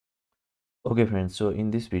Okay friends, so in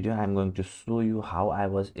this video I'm going to show you how I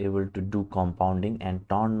was able to do compounding and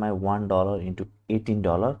turn my $1 into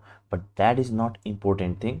 $18. But that is not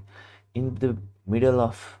important thing. In the middle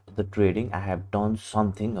of the trading I have done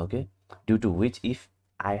something, okay, due to which if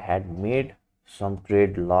I had made some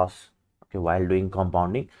trade loss, okay, while doing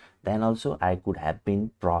compounding, then also I could have been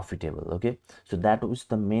profitable. Okay, so that was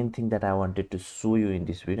the main thing that I wanted to show you in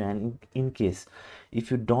this video. And in case if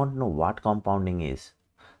you don't know what compounding is,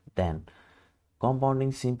 then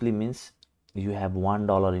compounding simply means you have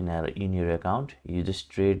 $1 in your account, you just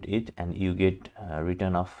trade it and you get a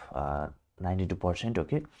return of 92%.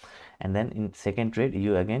 Okay, and then in second trade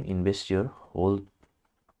you again invest your whole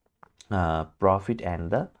profit and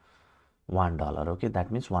the $1. Okay,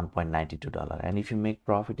 that means $1.92, and if you make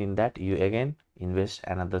profit in that, you again invest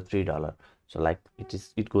another $3. So like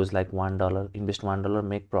it goes like $1, invest $1,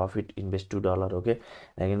 make profit, invest $2. Okay,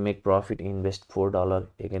 again make profit, invest $4,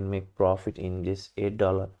 again make profit, invest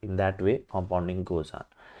 $8. In that way compounding goes on.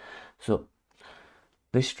 So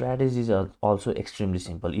this strategy is also extremely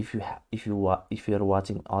simple. If you are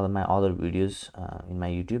watching all my other videos in my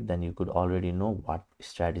YouTube, then you could already know what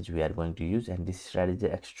strategy we are going to use, and this strategy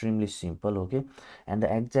is extremely simple. Okay, and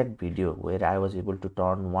the exact video where I was able to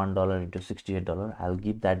turn $1 into $68, I'll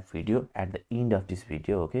give that video at the end of this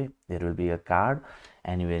video. Okay, there will be a card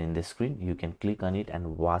anywhere in the screen, you can click on it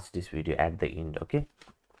and watch this video at the end. Okay,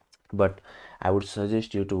 but I would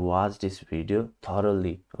suggest you to watch this video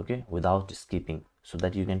thoroughly, okay, without skipping, so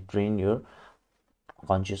that you can train your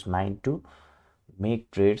conscious mind to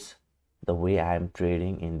make trades the way I am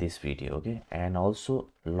trading in this video. Okay, and also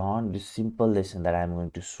learn this simple lesson that I am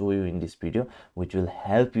going to show you in this video, which will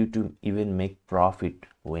help you to even make profit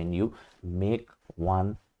when you make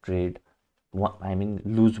one trade,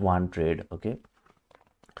 lose one trade. Okay,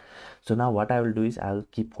 so now what I will do is I'll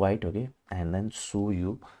keep quiet, okay, and then show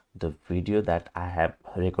you the video that I have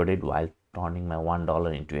recorded while turning my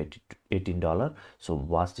 $1 into $18. So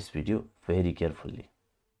watch this video very carefully.